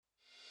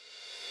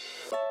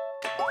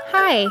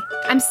Hi,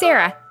 I'm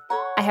Sarah.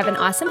 I have an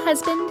awesome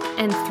husband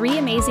and 3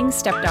 amazing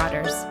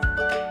stepdaughters.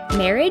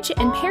 Marriage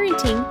and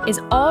parenting is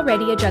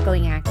already a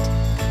juggling act,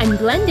 and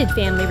blended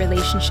family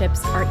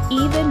relationships are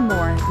even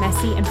more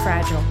messy and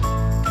fragile.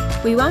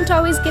 We won't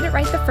always get it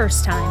right the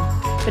first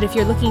time, but if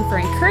you're looking for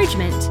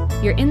encouragement,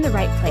 you're in the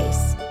right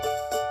place.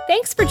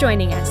 Thanks for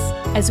joining us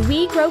as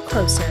we grow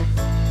closer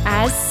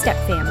as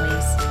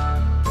stepfamilies.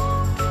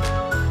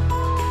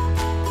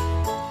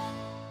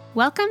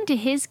 Welcome to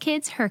His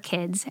Kids, Her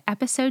Kids,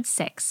 Episode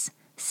 6,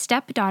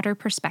 Stepdaughter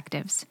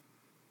Perspectives.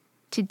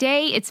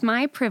 Today, it's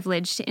my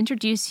privilege to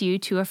introduce you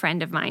to a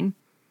friend of mine.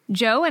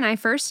 Joe and I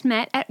first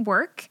met at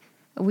work.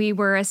 We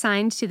were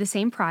assigned to the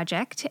same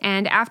project,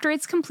 and after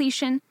its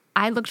completion,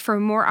 I looked for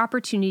more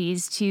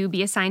opportunities to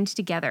be assigned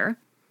together.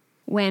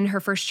 When her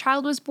first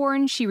child was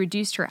born, she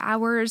reduced her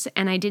hours,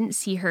 and I didn't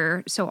see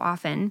her so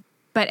often.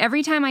 But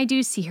every time I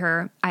do see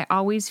her, I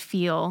always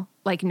feel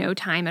like no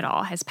time at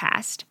all has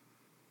passed.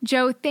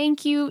 Joe,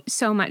 thank you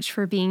so much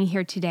for being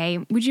here today.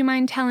 Would you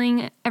mind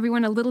telling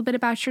everyone a little bit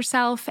about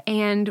yourself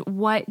and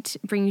what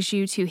brings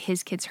you to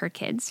His Kids, Her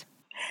Kids?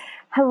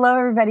 Hello,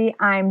 everybody.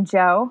 I'm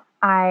Joe.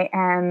 I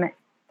am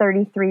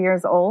 33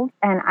 years old,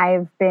 and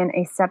I've been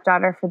a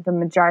stepdaughter for the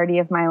majority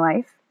of my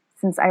life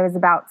since I was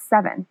about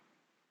 7.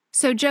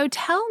 So, Joe,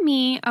 tell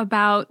me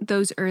about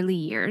those early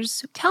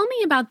years. Tell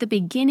me about the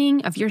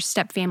beginning of your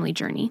stepfamily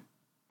journey.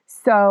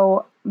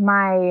 So,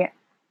 my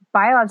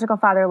biological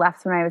father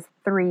left when I was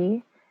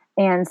 3.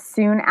 And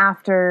soon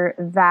after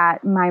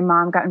that, my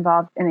mom got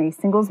involved in a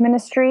singles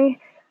ministry.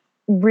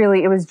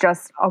 Really, it was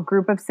just a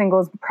group of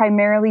singles,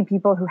 primarily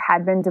people who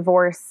had been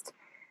divorced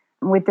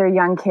with their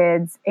young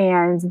kids,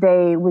 and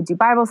they would do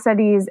Bible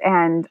studies.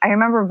 And I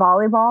remember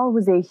volleyball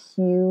was a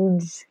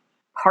huge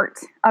part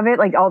of it.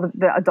 Like all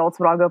the adults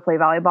would all go play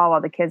volleyball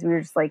while the kids, we were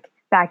just like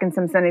back in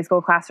some Sunday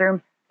school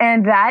classroom.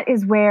 And that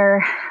is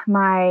where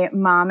my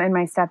mom and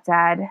my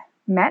stepdad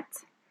met.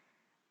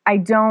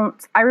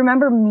 I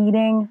remember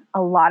meeting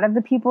a lot of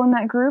the people in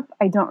that group.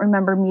 I don't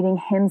remember meeting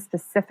him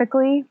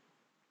specifically.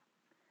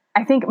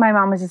 I think my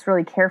mom was just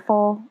really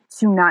careful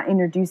to not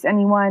introduce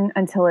anyone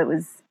until it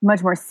was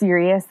much more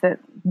serious that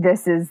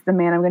this is the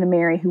man I'm going to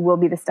marry who will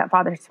be the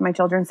stepfather to my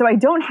children. So I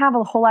don't have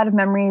a whole lot of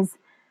memories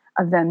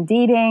of them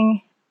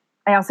dating.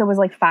 I also was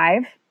like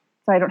 5,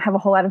 so I don't have a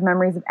whole lot of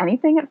memories of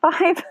anything at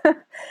 5.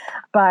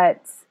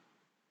 But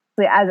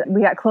as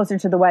we got closer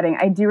to the wedding,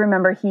 I do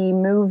remember he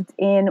moved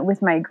in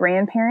with my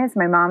grandparents,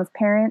 my mom's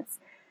parents,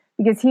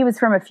 because he was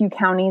from a few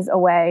counties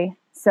away.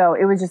 So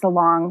it was just a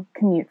long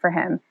commute for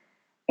him.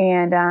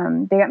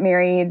 And they got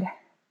married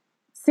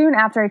soon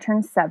after I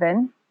turned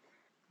 7.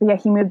 But yeah,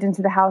 he moved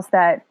into the house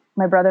that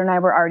my brother and I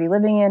were already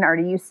living in,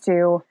 already used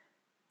to.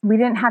 We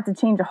didn't have to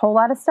change a whole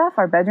lot of stuff.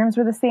 Our bedrooms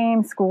were the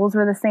same, schools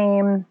were the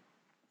same,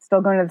 still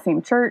going to the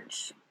same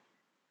church.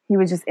 He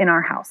was just in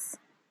our house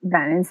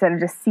then instead of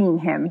just seeing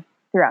him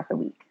throughout the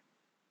week.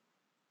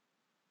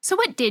 So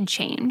what did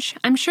change?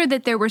 I'm sure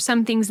that there were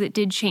some things that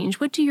did change.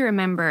 What do you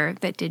remember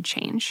that did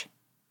change?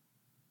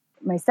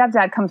 My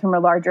stepdad comes from a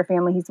larger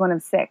family. He's one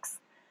of 6.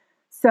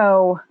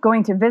 So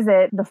going to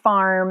visit the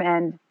farm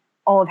and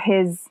all of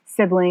his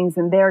siblings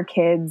and their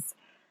kids.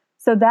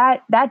 So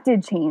that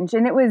did change.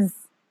 And it was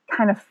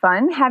kind of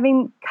fun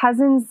having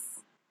cousins,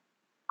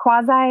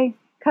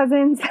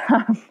 quasi-cousins.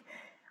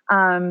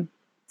 I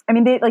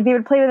mean, they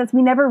would play with us.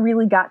 We never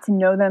really got to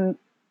know them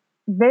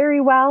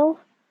very well,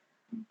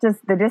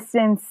 just the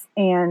distance.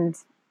 And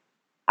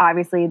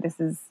obviously this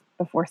is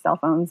before cell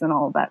phones and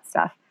all of that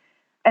stuff.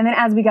 And then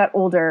as we got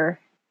older,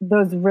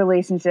 those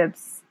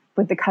relationships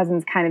with the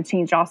cousins kind of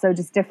changed also,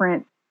 just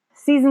different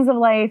seasons of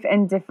life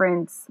and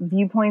different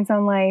viewpoints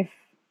on life.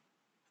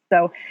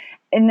 So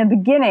in the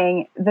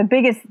beginning, the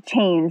biggest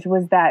change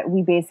was that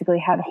we basically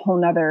had a whole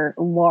nother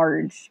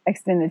large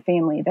extended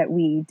family that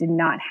we did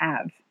not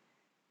have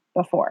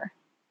before.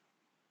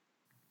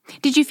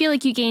 Did you feel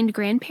like you gained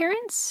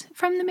grandparents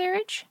from the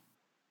marriage?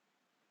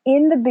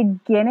 In the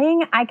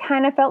beginning, I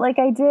kind of felt like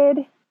I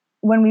did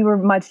when we were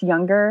much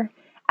younger.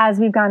 As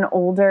we've gotten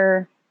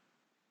older,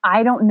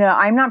 I don't know.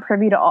 I'm not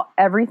privy to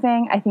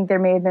everything. I think there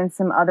may have been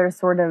some other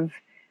sort of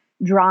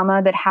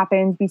drama that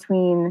happened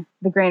between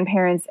the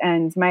grandparents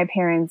and my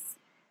parents.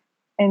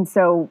 And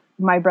so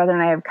my brother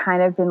and I have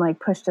kind of been like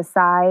pushed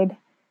aside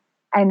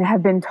and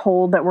have been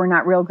told that we're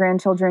not real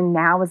grandchildren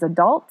now as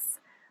adults.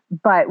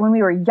 But when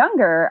we were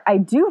younger,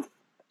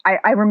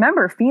 I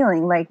remember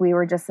feeling like we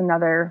were just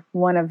another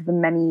one of the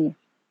many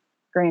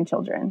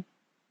grandchildren.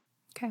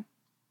 Okay.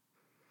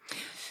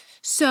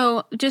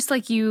 So just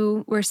like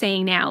you were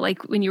saying now,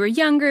 like when you were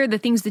younger, the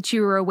things that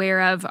you were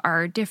aware of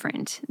are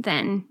different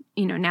than,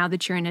 now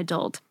that you're an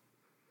adult.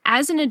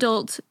 As an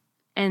adult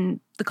and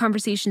the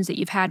conversations that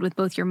you've had with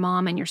both your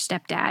mom and your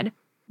stepdad,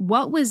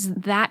 what was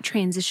that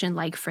transition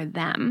like for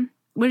them?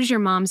 What does your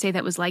mom say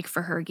that was like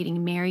for her,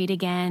 getting married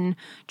again,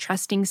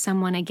 trusting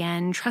someone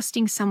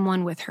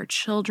with her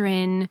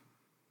children,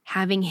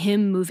 having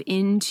him move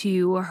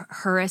into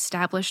her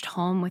established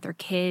home with her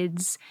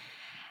kids?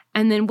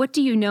 And then what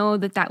do you know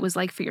that was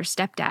like for your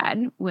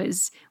stepdad?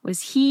 Was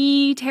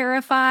he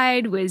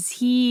terrified? Was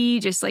he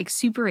just like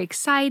super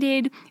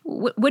excited?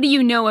 What do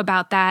you know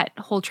about that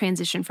whole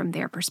transition from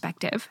their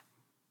perspective?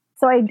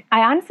 So I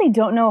honestly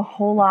don't know a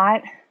whole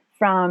lot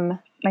from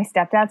my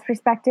stepdad's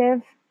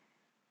perspective.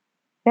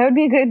 That would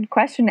be a good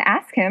question to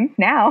ask him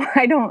now.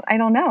 I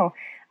don't know.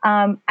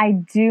 I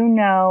do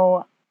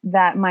know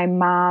that my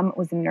mom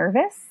was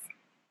nervous.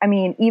 I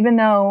mean, even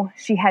though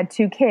she had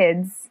 2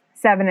 kids,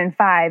 7 and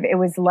 5, it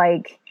was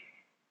like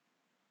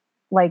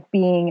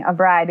being a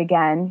bride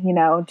again,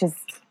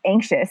 just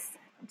anxious,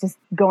 just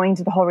going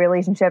to the whole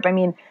relationship. I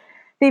mean,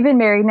 they've been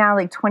married now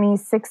like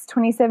 26,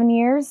 27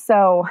 years.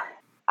 So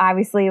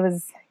obviously it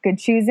was good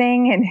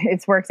choosing and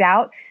it's worked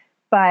out.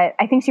 But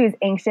I think she was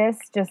anxious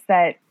just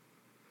that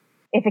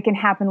if it can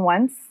happen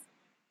once,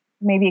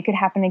 maybe it could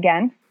happen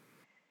again.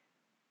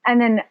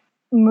 And then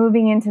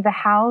moving into the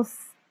house,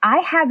 I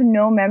have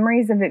no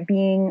memories of it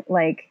being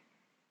like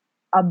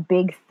a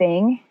big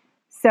thing.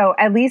 So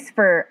at least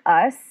for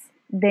us,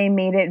 they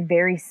made it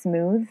very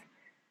smooth.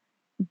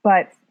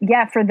 But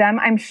yeah, for them,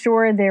 I'm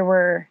sure there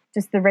were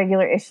just the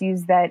regular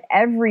issues that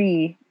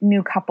every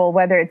new couple,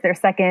 whether it's their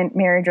second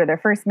marriage or their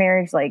first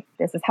marriage, like,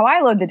 this is how I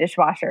load the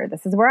dishwasher.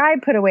 This is where I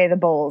put away the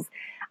bowls.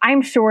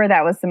 I'm sure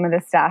that was some of the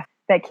stuff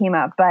that came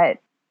up. But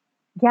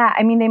yeah,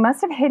 I mean, they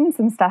must have hidden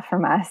some stuff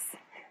from us.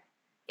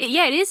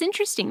 Yeah, it is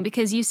interesting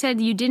because you said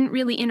you didn't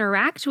really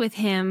interact with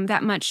him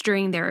that much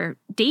during their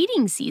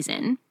dating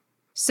season.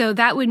 So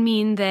that would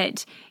mean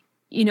that,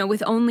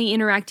 with only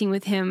interacting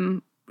with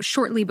him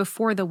shortly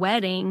before the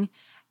wedding,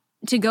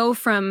 to go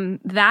from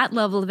that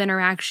level of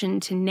interaction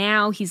to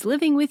now he's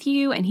living with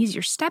you and he's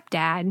your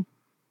stepdad,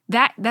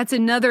 that's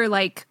another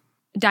like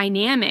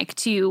dynamic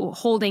to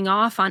holding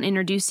off on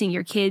introducing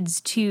your kids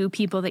to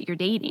people that you're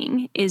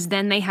dating, is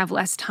then they have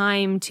less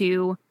time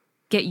to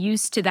get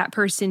used to that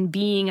person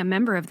being a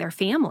member of their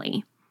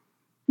family.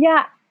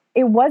 Yeah,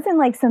 it wasn't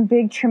like some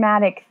big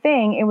traumatic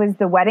thing. It was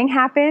the wedding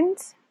happened,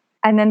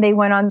 and then they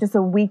went on just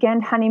a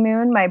weekend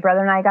honeymoon. My brother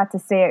and I got to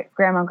stay at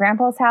Grandma and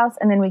Grandpa's house,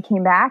 and then we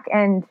came back,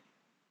 and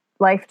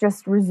life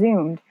just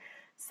resumed.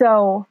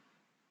 So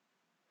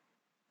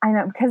I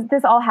know, because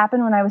this all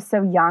happened when I was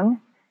so young.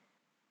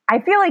 I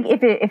feel like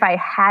if I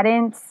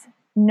hadn't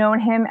known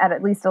him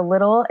at least a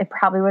little, it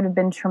probably would have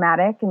been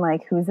traumatic and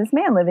like, who's this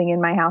man living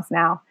in my house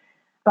now?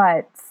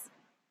 But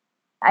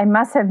I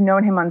must have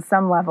known him on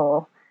some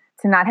level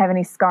to not have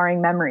any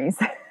scarring memories.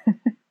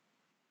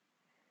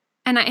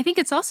 And I think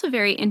it's also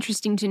very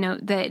interesting to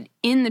note that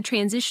in the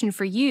transition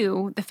for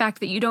you, the fact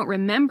that you don't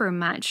remember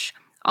much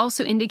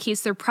also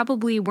indicates there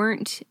probably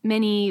weren't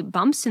many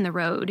bumps in the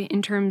road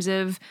in terms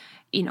of,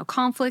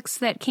 conflicts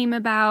that came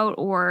about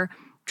or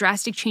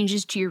drastic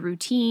changes to your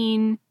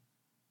routine.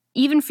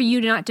 Even for you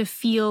not to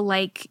feel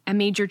like a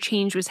major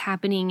change was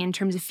happening in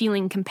terms of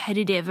feeling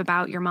competitive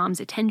about your mom's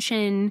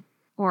attention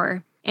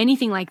or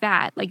anything like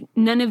that. Like,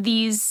 none of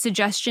these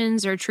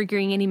suggestions are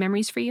triggering any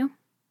memories for you?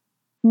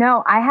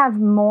 No, I have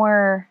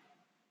more,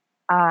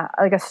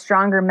 like a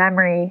stronger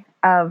memory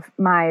of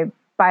my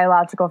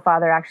biological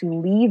father actually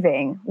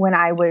leaving when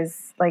I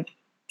was like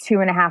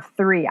 2.5,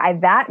 3.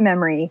 That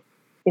memory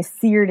is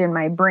seared in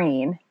my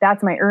brain.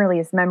 That's my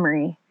earliest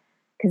memory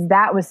because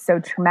that was so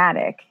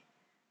traumatic.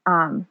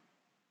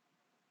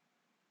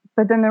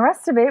 But then the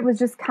rest of it was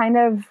just kind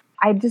of,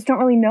 I just don't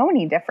really know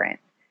any different.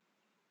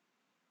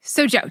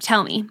 So Joe,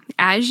 tell me,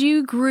 as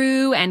you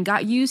grew and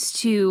got used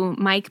to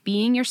Mike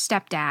being your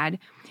stepdad,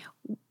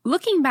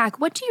 looking back,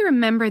 what do you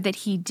remember that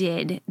he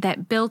did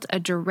that built a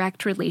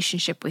direct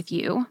relationship with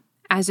you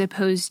as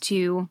opposed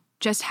to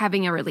just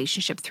having a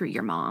relationship through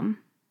your mom?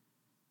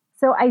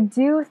 So I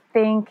do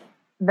think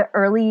the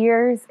early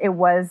years, it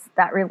was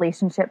that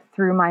relationship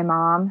through my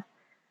mom.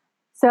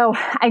 So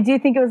I do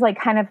think it was like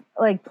kind of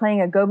like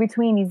playing a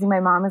go-between, using my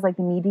mom as like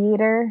the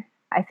mediator.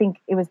 I think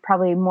it was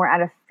probably more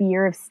out of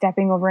fear of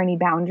stepping over any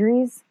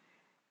boundaries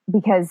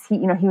because he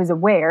was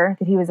aware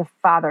that he was a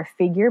father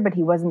figure, but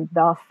he wasn't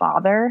the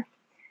father.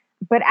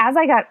 But as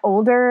I got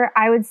older,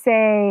 I would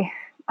say,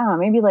 I don't know,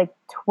 maybe like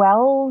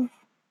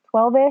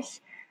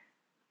 12-ish,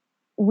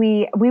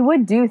 we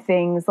would do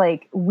things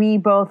like we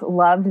both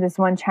loved this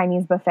one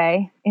Chinese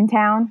buffet in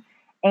town.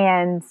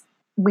 And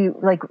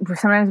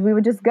sometimes we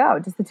would just go,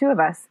 just the two of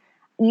us.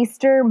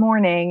 Easter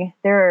morning,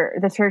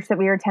 the church that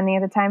we were attending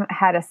at the time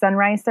had a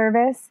sunrise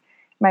service.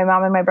 My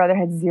mom and my brother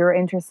had zero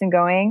interest in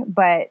going,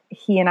 but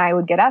he and I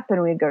would get up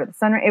and we'd go to the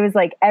sunrise. It was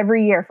like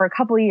every year for a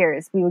couple of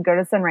years, we would go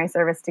to sunrise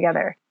service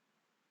together.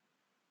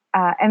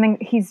 And then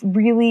he's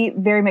really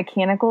very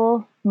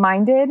mechanical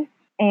minded.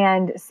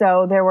 And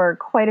so there were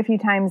quite a few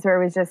times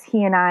where it was just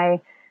he and I,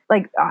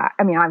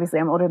 obviously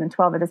I'm older than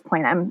 12 at this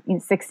point. I'm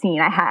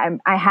 16.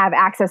 I have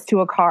access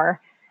to a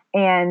car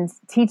and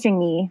teaching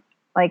me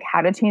like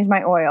how to change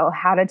my oil,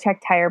 how to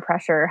check tire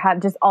pressure, how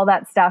just all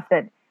that stuff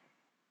that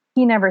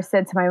he never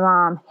said to my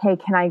mom, hey,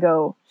 can I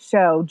go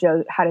show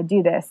Joe how to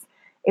do this?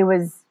 It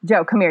was,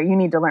 Joe, come here. You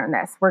need to learn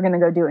this. We're going to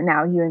go do it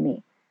now, you and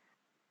me.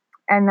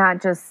 And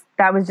that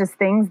was just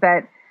things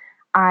that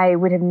I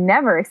would have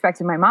never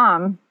expected my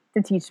mom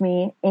to teach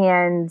me,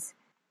 and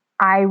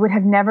I would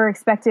have never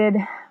expected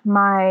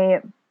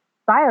my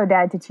bio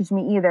dad to teach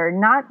me either.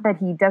 Not that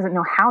he doesn't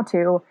know how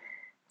to,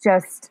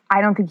 just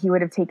I don't think he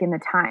would have taken the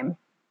time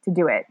to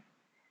do it.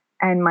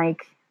 And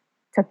Mike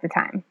took the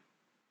time.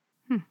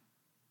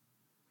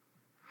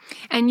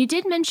 And you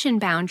did mention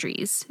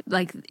boundaries,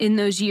 like in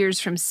those years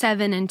from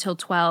 7 until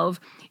 12,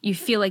 you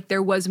feel like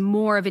there was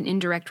more of an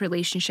indirect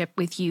relationship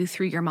with you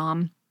through your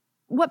mom.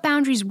 What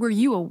boundaries were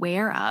you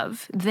aware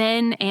of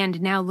then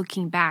and now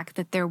looking back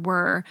that there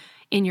were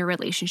in your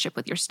relationship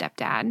with your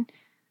stepdad?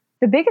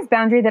 The biggest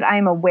boundary that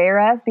I'm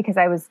aware of, because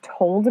I was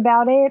told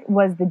about it,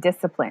 was the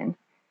discipline.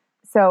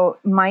 So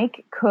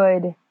Mike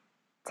could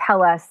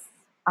tell us,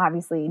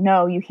 obviously,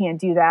 no, you can't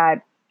do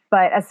that.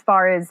 But as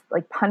far as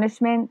like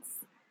punishments,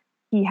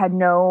 he had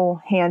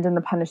no hand in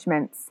the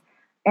punishments.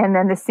 And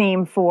then the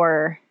same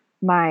for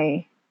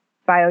my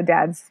bio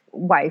dad's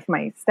wife,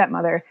 my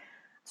stepmother.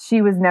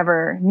 She was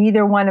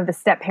neither one of the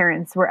step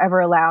parents were ever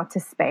allowed to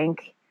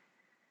spank.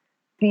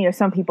 You know,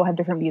 some people have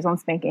different views on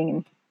spanking,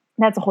 and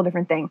that's a whole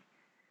different thing.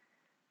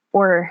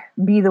 Or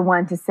be the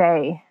one to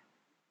say,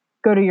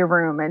 go to your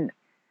room. And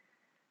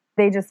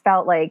they just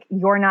felt like,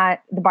 you're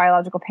not the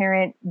biological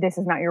parent. This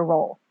is not your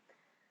role.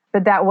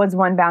 But that was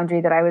one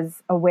boundary that I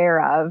was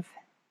aware of.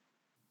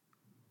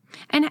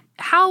 And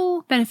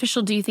how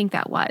beneficial do you think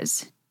that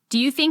was? Do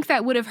you think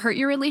that would have hurt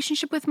your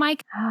relationship with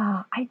Mike?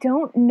 Oh, I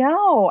don't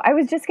know. I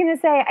was just going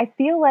to say, I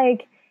feel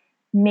like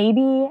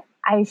maybe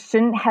I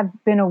shouldn't have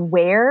been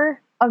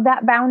aware of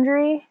that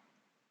boundary.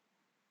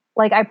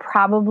 Like and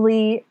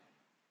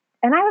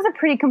I was a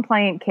pretty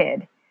compliant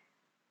kid,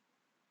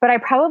 but I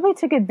probably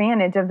took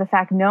advantage of the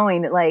fact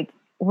knowing that, like,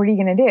 what are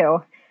you going to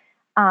do?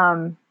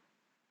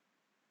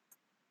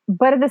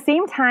 But at the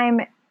same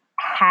time,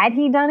 had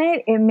he done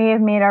it, it may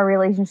have made our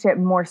relationship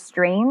more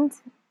strained.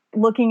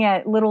 Looking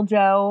at little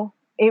Joe,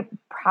 it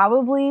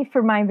probably,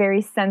 for my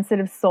very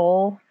sensitive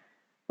soul,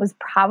 was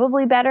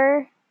probably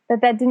better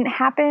that didn't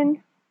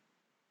happen.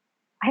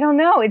 I don't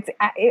know.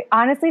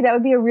 Honestly, that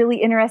would be a really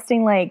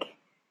interesting, like,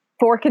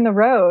 fork in the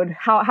road.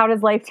 How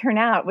does life turn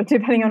out,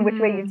 depending on which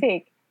way you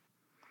take?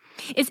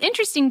 It's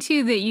interesting,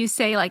 too, that you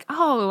say, like,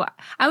 oh,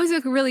 I was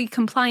a really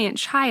compliant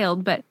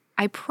child, but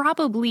I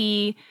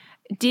probably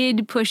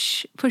did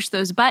push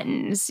those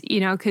buttons,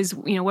 because,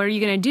 what are you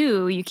going to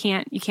do? You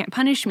can't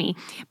punish me.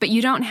 But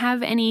you don't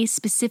have any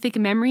specific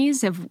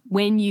memories of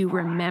when you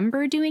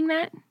remember doing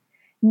that?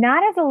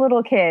 Not as a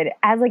little kid,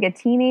 as like a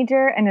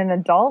teenager and an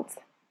adult.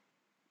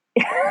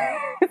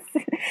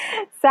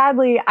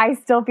 Sadly, I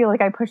still feel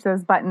like I push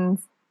those buttons.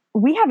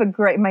 My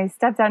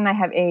stepdad and I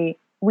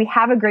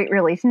have a great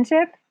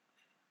relationship,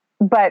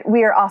 but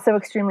we are also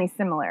extremely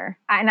similar.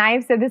 And I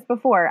have said this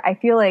before, I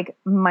feel like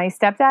my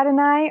stepdad and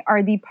I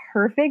are the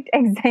perfect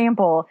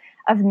example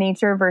of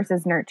nature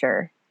versus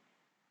nurture.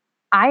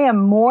 I am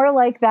more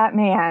like that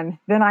man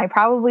than I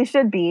probably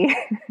should be.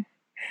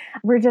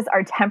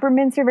 Our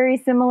temperaments are very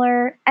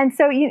similar. And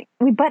so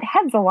we butt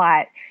heads a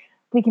lot.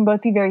 We can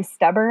both be very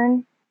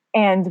stubborn.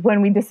 And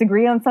when we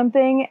disagree on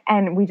something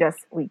and we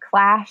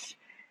clash.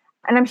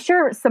 And I'm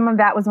sure some of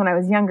that was when I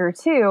was younger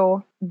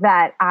too,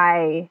 that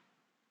I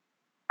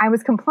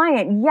was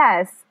compliant,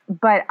 yes,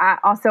 but I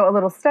also a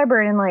little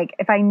stubborn. And like,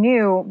 if I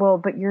knew, well,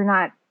 but you're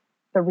not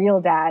the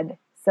real dad,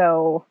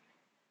 so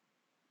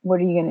what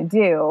are you going to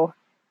do?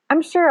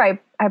 I'm sure I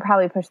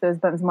probably pushed those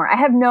buttons more. I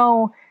have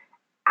no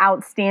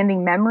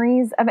outstanding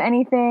memories of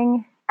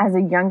anything as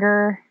a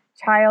younger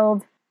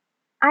child.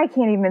 I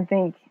can't even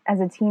think as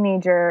a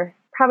teenager,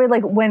 probably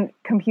like when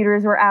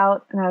computers were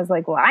out and I was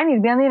like, well, I need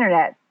to be on the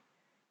internet.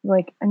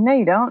 Like, no,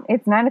 you don't.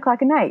 It's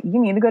 9:00 at night.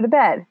 You need to go to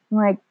bed. I'm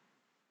like,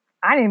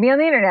 I need to be on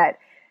the internet.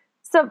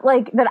 So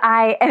like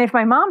and if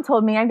my mom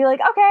told me, I'd be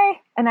like,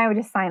 okay. And I would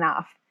just sign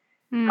off.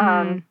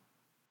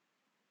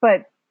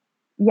 But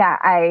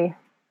yeah,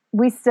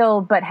 we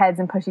still butt heads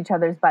and push each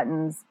other's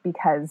buttons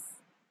because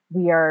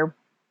we are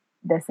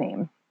the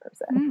same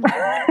person.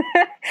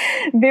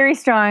 Very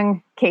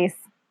strong case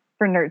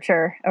for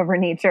nurture over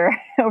nature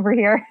over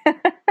here.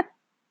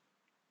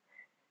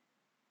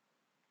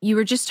 You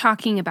were just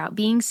talking about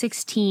being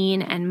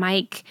 16 and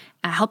Mike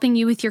helping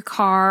you with your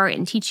car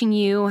and teaching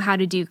you how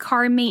to do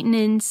car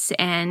maintenance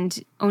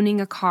and owning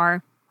a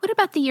car. What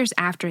about the years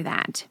after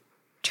that?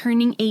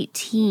 Turning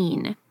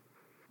 18,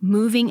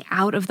 moving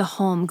out of the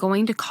home,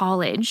 going to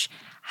college.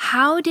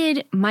 How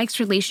did Mike's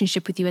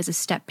relationship with you as a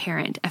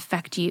step-parent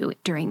affect you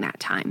during that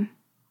time?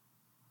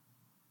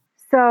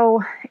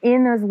 So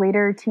in those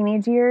later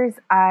teenage years,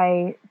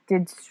 I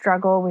did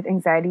struggle with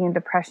anxiety and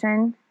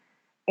depression.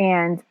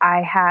 And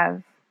I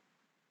have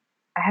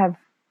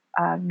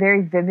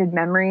very vivid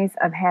memories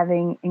of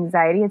having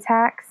anxiety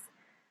attacks,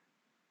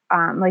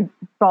 like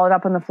balled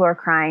up on the floor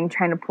crying,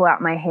 trying to pull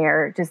out my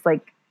hair, just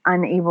like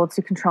unable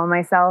to control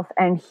myself.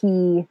 And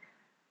he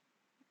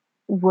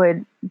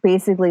would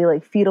basically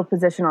like fetal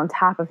position on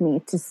top of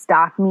me to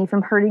stop me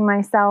from hurting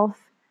myself,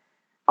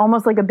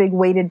 almost like a big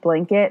weighted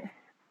blanket,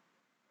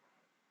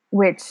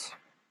 which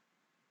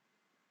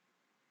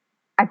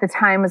at the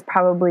time was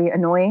probably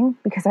annoying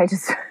because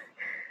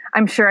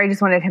I'm sure I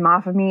just wanted him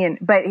off of me.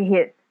 But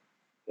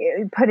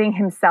putting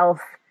himself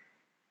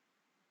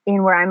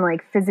in where I'm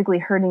like physically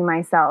hurting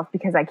myself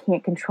because I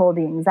can't control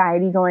the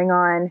anxiety going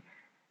on,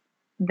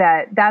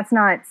 that's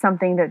not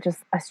something that just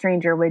a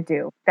stranger would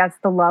do. That's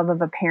the love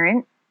of a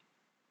parent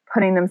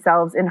putting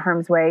themselves in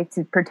harm's way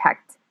to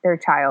protect their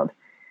child.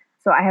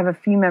 So I have a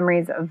few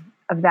memories of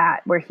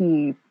that where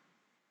he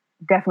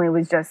definitely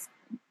was just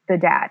the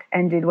dad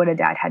and did what a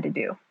dad had to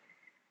do.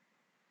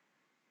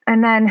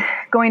 And then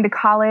going to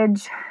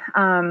college.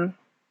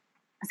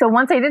 So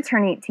once I did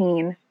turn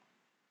 18,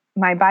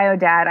 my bio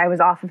dad, I was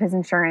off of his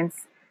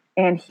insurance,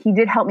 and he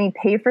did help me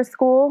pay for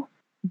school,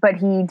 but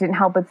he didn't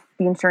help with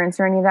the insurance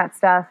or any of that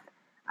stuff.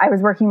 I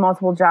was working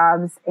multiple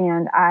jobs,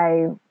 and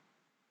I,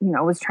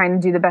 was trying to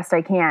do the best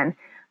I can.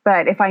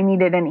 But if I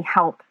needed any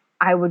help,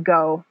 I would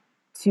go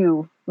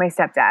to my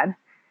stepdad.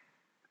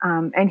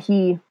 And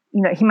he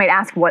might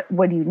ask, what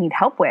do you need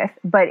help with?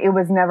 But it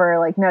was never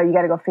like, no, you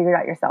got to go figure it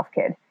out yourself,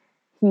 kid.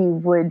 He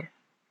would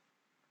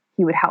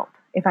help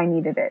if I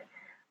needed it.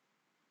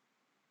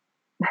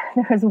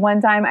 There was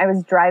one time I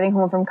was driving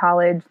home from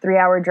college,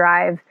 3-hour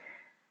drive,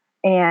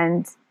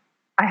 and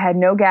I had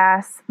no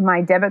gas.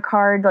 My debit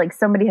card, like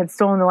somebody had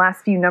stolen the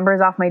last few numbers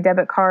off my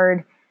debit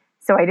card.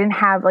 So I didn't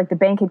have, like the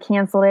bank had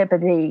canceled it,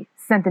 but they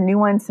sent the new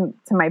one to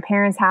my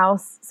parents'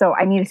 house. So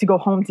I needed to go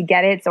home to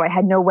get it. So I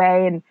had no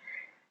way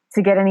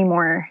to get any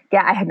more.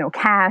 Yeah, I had no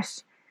cash.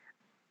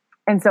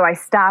 And so I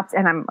stopped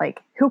and I'm like,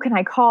 who can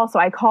I call? So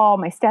I call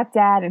my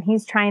stepdad, and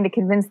he's trying to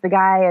convince the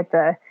guy at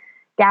the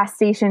gas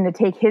station to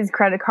take his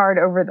credit card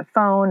over the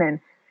phone and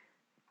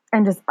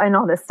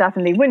all this stuff.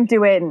 And they wouldn't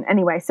do it. And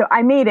anyway, so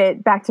I made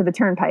it back to the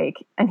turnpike,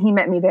 and he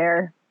met me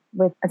there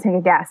with a tank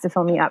of gas to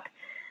fill me up.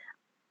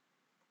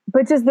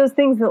 But just those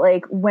things that,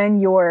 like,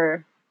 when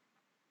you're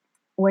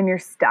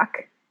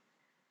stuck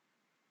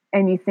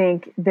and you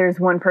think there's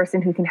one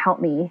person who can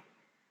help me,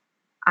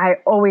 I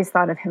always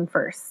thought of him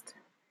first.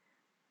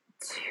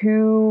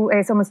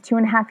 It's almost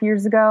 2.5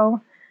 years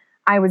ago,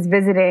 I was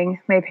visiting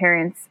my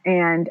parents,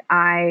 and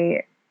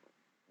I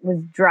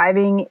was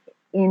driving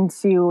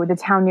into the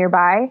town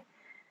nearby.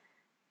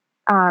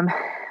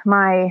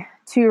 My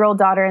 2-year-old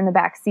daughter in the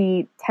back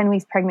seat, 10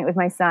 weeks pregnant with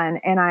my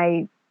son, and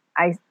I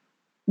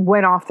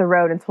went off the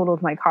road and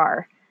totaled my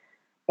car.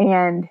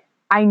 And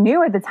I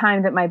knew at the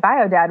time that my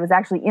bio dad was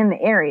actually in the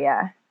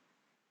area,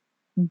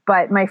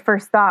 but my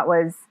first thought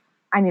was,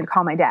 I need to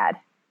call my dad,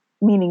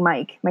 meaning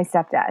Mike, my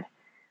stepdad,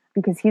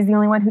 because he's the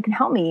only one who can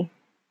help me.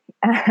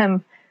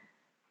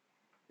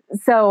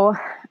 So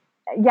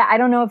yeah, I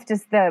don't know if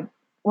just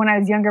when I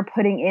was younger,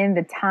 putting in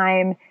the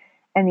time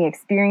and the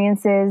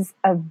experiences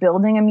of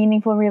building a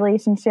meaningful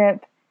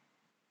relationship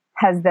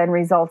has then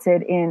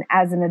resulted in,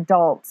 as an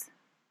adult,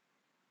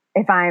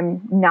 if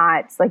I'm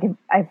not, like, if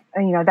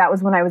that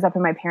was when I was up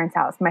in my parents'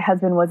 house. My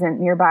husband wasn't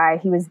nearby.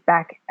 He was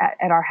back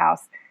at our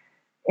house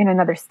in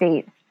another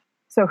state.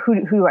 So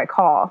who do I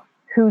call?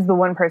 Who's the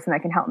one person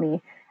that can help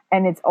me?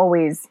 And it's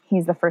always,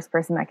 he's the first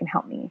person that can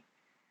help me.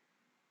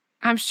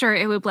 I'm sure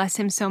it would bless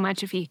him so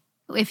much if he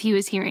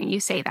was hearing you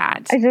say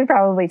that. I should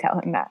probably tell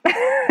him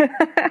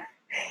that.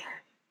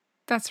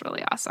 That's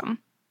really awesome.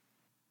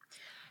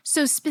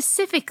 So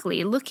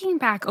specifically, looking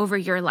back over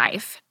your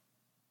life,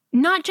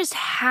 not just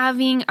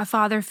having a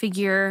father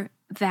figure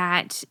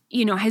that,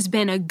 has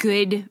been a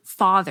good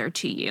father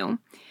to you,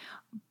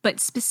 but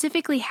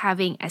specifically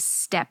having a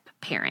step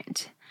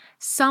parent,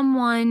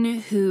 someone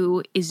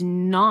who is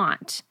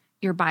not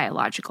your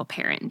biological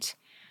parent.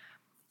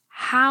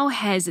 How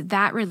has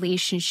that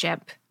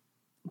relationship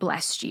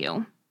blessed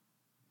you?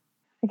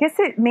 I guess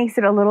it makes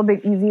it a little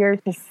bit easier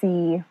to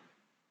see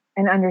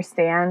and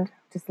understand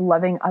just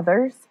loving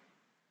others.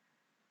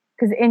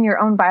 Because in your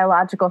own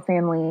biological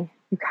family,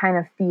 you kind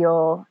of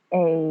feel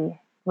a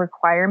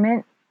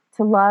requirement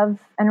to love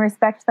and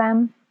respect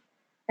them.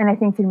 And I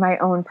think through my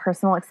own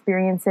personal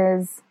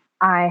experiences,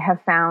 I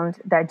have found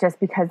that just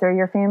because they're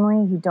your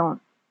family, you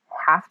don't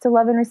have to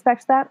love and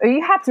respect them. Or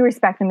you have to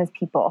respect them as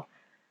people,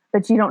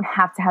 but you don't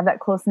have to have that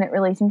close-knit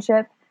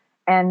relationship,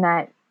 and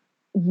that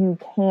you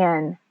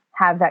can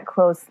have that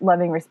close,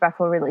 loving,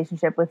 respectful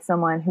relationship with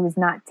someone who is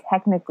not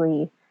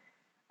technically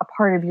a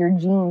part of your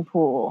gene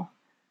pool,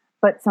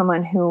 but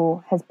someone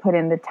who has put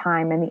in the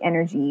time and the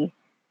energy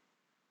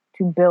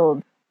to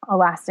build a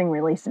lasting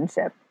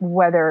relationship,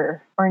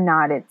 whether or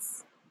not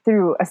it's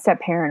through a step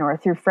parent or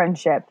through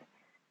friendship.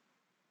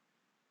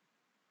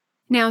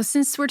 Now,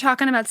 since we're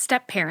talking about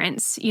step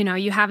parents,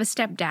 you have a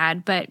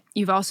stepdad, but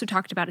you've also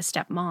talked about a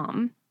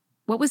stepmom.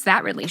 What was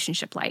that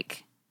relationship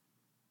like?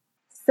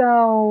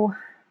 So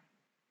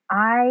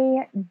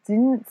I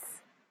didn't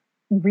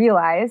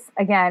realize,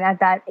 again, at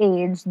that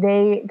age,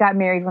 they got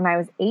married when I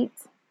was 8.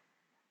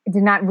 I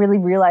did not really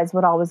realize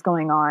what all was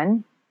going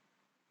on.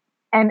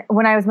 And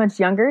when I was much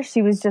younger,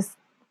 she was just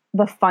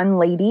the fun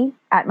lady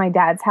at my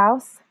dad's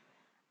house.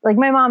 Like,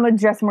 my mom would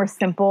dress more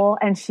simple,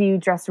 and she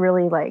dressed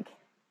really, like,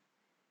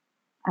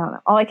 I don't know.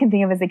 All I can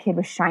think of as a kid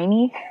was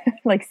shiny,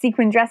 like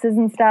sequin dresses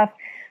and stuff.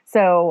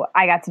 So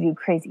I got to do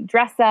crazy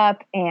dress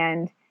up,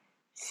 and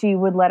She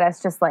would let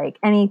us just like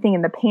anything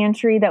in the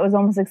pantry that was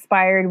almost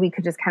expired, we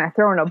could just kind of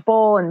throw in a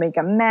bowl and make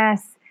a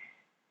mess.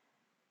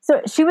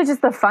 So she was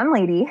just the fun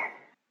lady.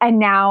 And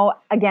now,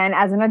 again,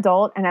 as an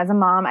adult and as a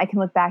mom, I can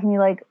look back and be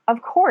like,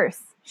 of course,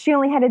 she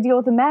only had to deal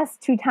with a mess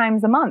 2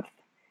 times a month.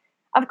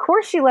 Of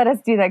course, she let us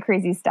do that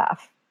crazy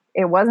stuff.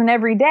 It wasn't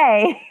every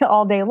day,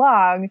 all day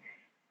long.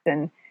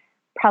 And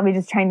probably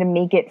just trying to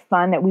make it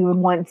fun that we would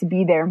want to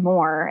be there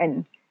more.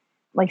 And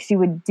like she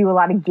would do a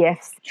lot of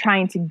gifts,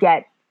 trying to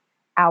get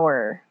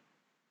our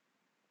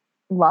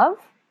love,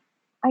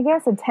 I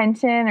guess,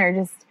 attention, or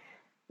just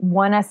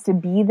want us to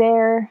be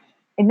there.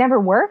 It never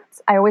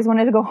worked. I always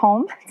wanted to go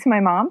home to my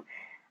mom.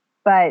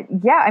 But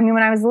yeah, I mean,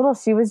 when I was little,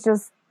 she was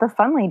just the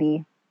fun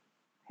lady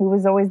who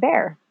was always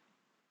there.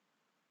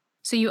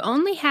 So you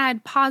only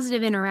had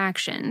positive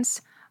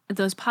interactions.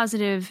 Those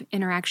positive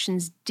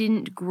interactions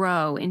didn't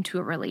grow into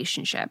a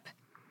relationship.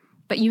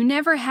 But you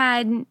never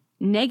had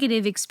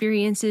negative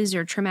experiences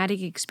or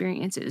traumatic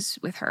experiences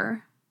with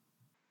her.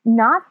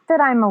 Not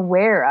that I'm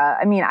aware of.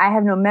 I mean, I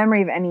have no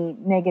memory of any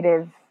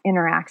negative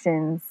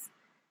interactions.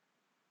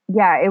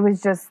 Yeah, it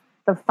was just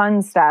the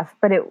fun stuff,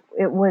 but it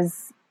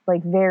was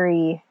like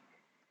very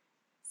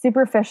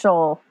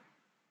superficial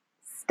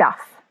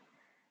stuff.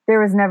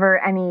 There was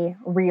never any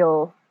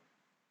real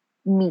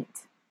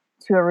meat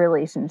to a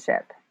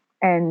relationship.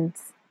 And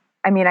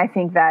I mean, I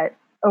think that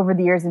over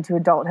the years into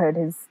adulthood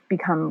has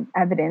become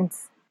evident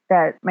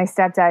that my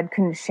stepdad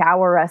couldn't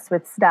shower us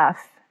with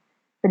stuff,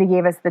 but he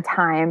gave us the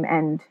time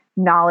and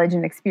knowledge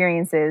and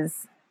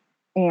experiences.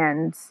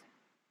 And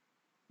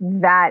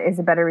that is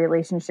a better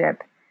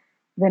relationship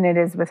than it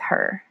is with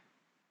her.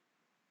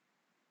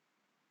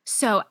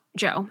 So,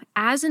 Jo,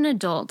 as an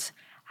adult,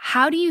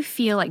 how do you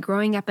feel like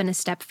growing up in a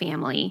step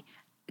family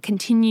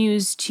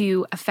continues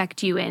to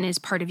affect you and is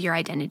part of your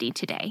identity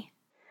today?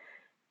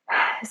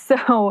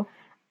 So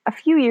a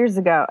few years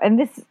ago, and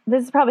this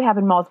has probably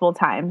happened multiple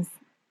times,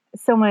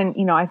 someone,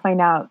 I find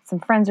out some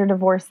friends are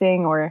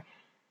divorcing, or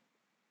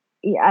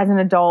as an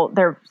adult,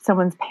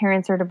 someone's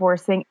parents are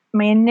divorcing.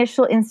 My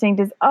initial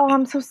instinct is, oh,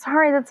 I'm so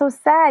sorry. That's so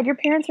sad. Your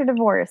parents are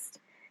divorced.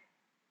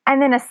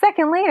 And then a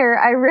second later,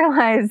 I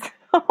realize,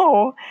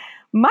 oh,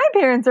 my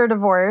parents are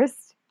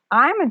divorced.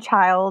 I'm a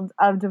child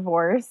of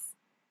divorce,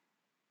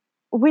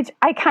 which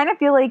I kind of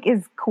feel like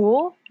is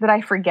cool that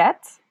I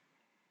forget,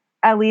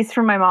 at least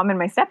from my mom and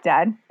my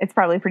stepdad. It's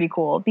probably pretty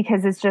cool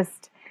because it's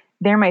just,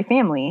 they're my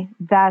family.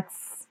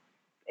 That's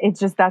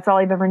all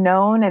I've ever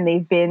known. And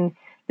they've been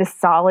the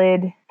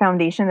solid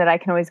foundation that I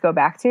can always go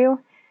back to.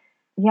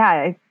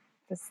 Yeah,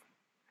 just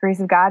grace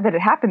of God that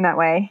it happened that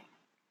way.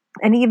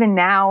 And even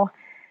now,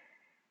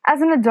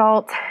 as an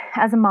adult,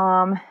 as a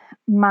mom,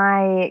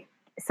 my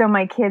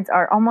kids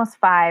are almost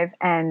 5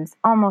 and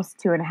almost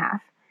 2.5.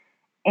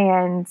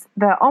 And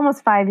the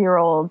almost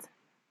 5-year-old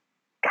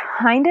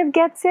kind of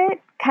gets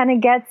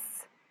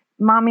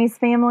mommy's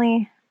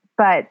family.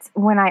 But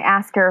when I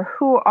ask her,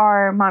 who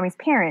are mommy's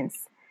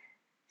parents?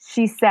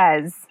 She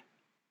says,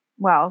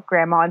 well,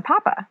 grandma and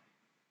papa.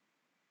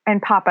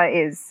 And papa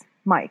is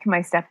Mike,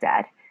 my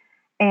stepdad.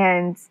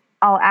 And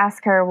I'll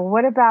ask her, well,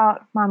 what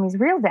about mommy's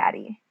real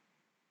daddy?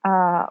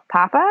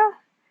 Papa?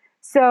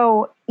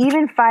 So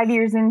even 5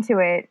 years into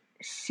it,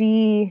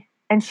 she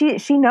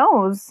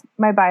knows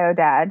my bio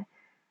dad,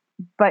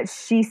 but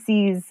she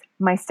sees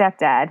my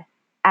stepdad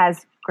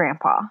as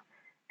grandpa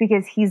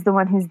because he's the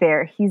one who's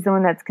there. He's the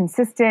one that's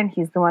consistent.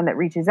 He's the one that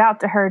reaches out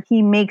to her.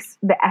 He makes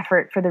the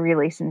effort for the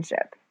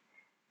relationship,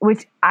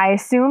 which I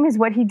assume is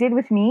what he did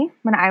with me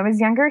when I was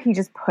younger. He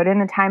just put in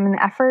the time and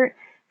the effort,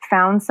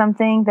 found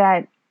something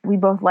that we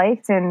both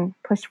liked and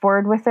pushed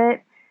forward with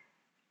it.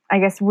 I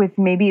guess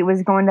maybe it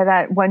was going to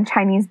that one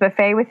Chinese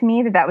buffet with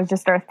me, that was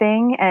just our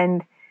thing.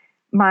 And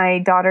my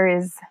daughter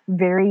is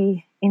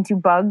very into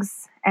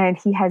bugs and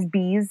he has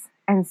bees.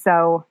 And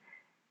so,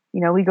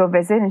 we go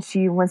visit and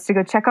she wants to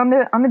go check on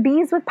the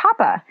bees with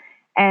Papa.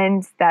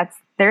 And that's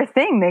their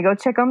thing. They go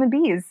check on the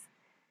bees.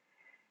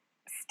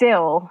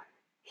 Still,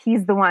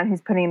 he's the one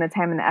who's putting in the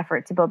time and the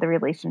effort to build the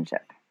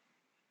relationship.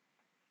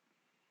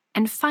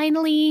 And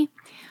finally,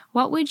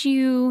 what would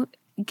you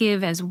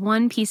give as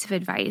one piece of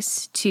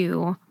advice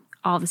to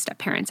all the step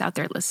parents out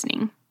there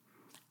listening?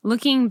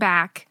 Looking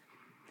back,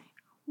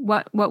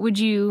 what would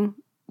you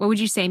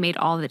say made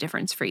all the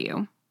difference for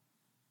you?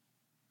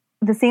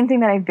 The same thing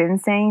that I've been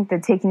saying,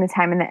 that taking the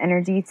time and the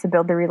energy to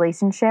build the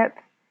relationship.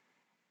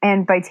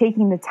 And by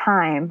taking the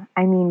time,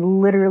 I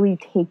mean literally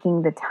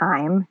taking the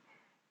time,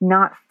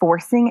 not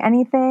forcing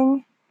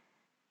anything.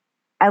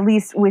 At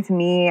least with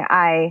me,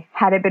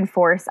 had it been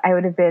forced, I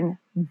would have been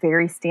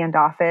very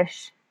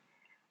standoffish.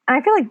 And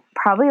I feel like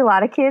probably a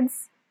lot of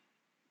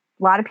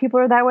people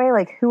are that way.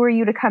 Like, who are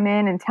you to come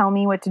in and tell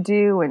me what to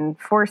do and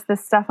force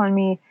this stuff on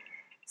me?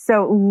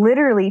 So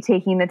literally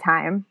taking the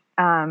time,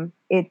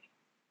 it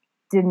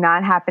did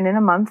not happen in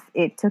a month.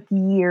 It took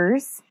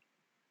years.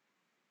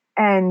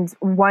 And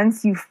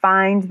once you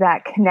find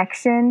that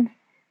connection,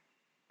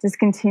 just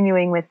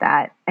continuing with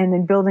that and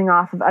then building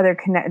off of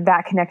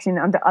that connection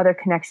onto other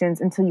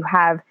connections until you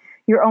have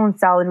your own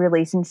solid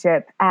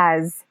relationship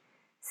as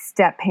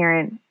step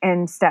parent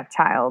and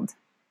stepchild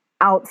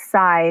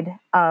outside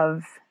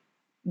of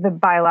the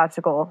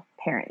biological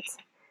parent.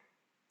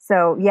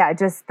 So yeah,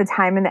 just the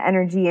time and the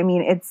energy. I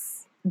mean,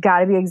 it's got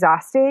to be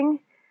exhausting,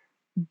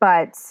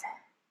 but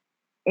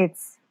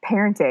it's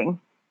parenting,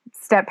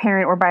 step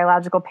parent or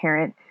biological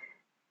parent.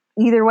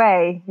 Either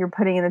way, you're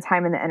putting in the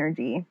time and the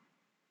energy.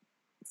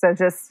 So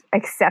just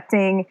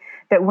accepting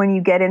that when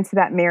you get into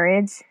that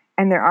marriage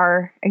and there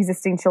are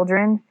existing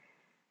children,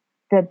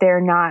 that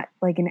they're not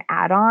like an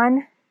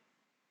add-on,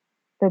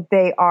 that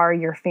they are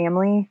your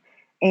family,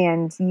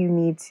 and you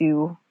need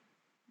to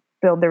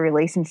build the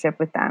relationship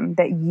with them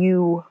that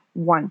you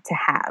want to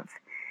have.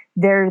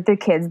 They're the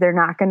kids. They're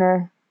not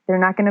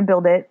gonna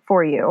build it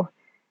for you.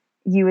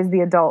 You as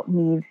the adult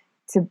need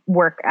to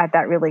work at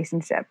that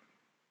relationship.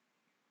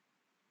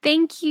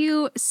 Thank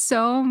you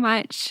so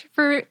much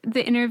for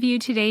the interview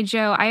today,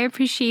 Jo. I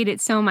appreciate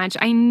it so much.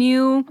 I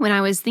knew when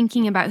I was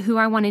thinking about who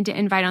I wanted to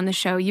invite on the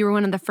show, you were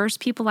one of the first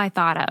people I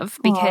thought of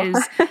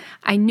because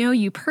I know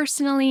you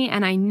personally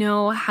and I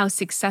know how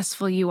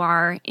successful you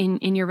are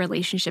in your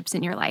relationships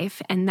in your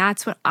life. And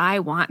that's what I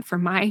want for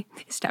my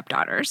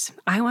stepdaughters.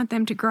 I want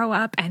them to grow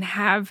up and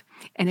have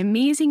an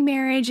amazing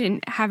marriage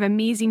and have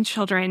amazing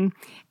children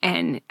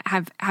and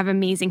have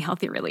amazing,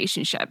 healthy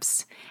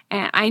relationships.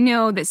 And I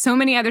know that so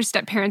many other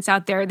step parents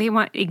out there, they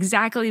want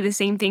exactly the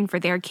same thing for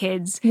their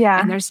kids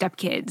and their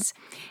stepkids.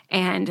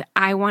 And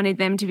I wanted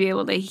them to be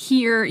able to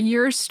hear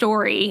your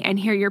story and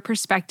hear your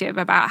perspective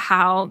about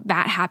how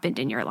that happened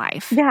in your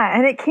life. Yeah,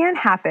 and it can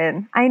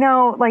happen. I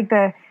know like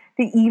the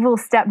evil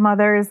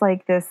stepmother is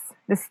like this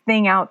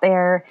thing out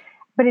there,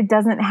 but it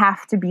doesn't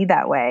have to be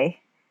that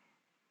way.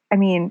 I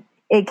mean,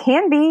 it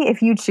can be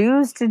if you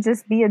choose to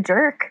just be a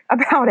jerk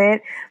about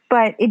it,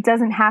 but it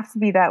doesn't have to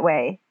be that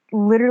way.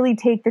 Literally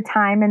take the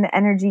time and the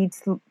energy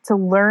to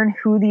learn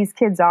who these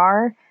kids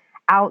are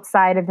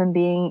outside of them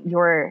being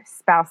your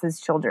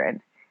spouse's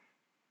children.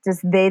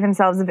 Just they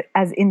themselves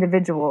as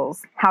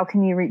individuals. How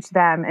can you reach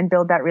them and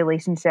build that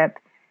relationship?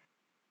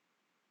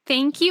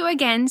 Thank you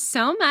again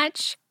so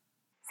much.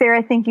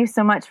 Sarah, thank you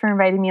so much for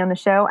inviting me on the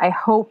show. I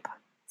hope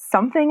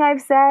something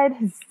I've said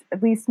has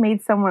at least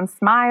made someone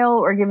smile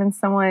or given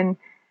someone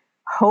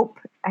hope.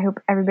 I hope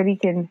everybody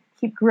can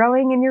keep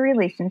growing in your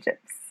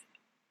relationships.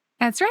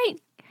 That's right.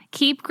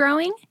 Keep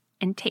growing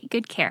and take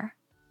good care.